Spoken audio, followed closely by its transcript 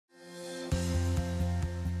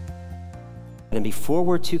And before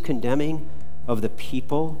we're too condemning of the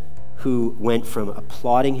people who went from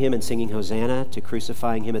applauding him and singing Hosanna to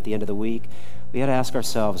crucifying him at the end of the week, we got to ask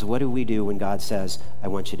ourselves, what do we do when God says, I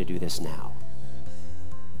want you to do this now?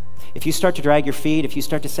 If you start to drag your feet, if you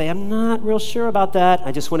start to say, I'm not real sure about that,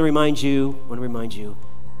 I just want to remind you,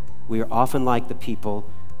 we are often like the people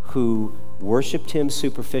who worshiped him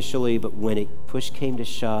superficially, but when push came to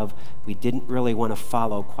shove, we didn't really want to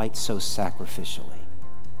follow quite so sacrificially.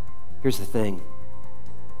 Here's the thing.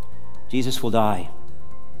 Jesus will die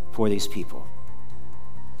for these people.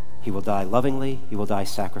 He will die lovingly. He will die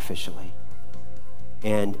sacrificially.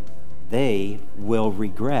 And they will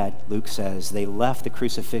regret, Luke says, they left the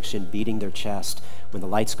crucifixion beating their chest. When the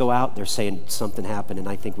lights go out, they're saying something happened and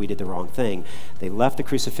I think we did the wrong thing. They left the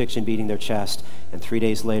crucifixion beating their chest, and 3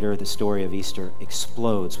 days later, the story of Easter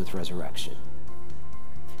explodes with resurrection.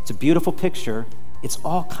 It's a beautiful picture. It's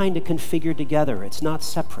all kind of configured together. It's not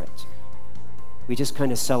separate. We just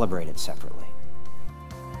kind of celebrate it separately.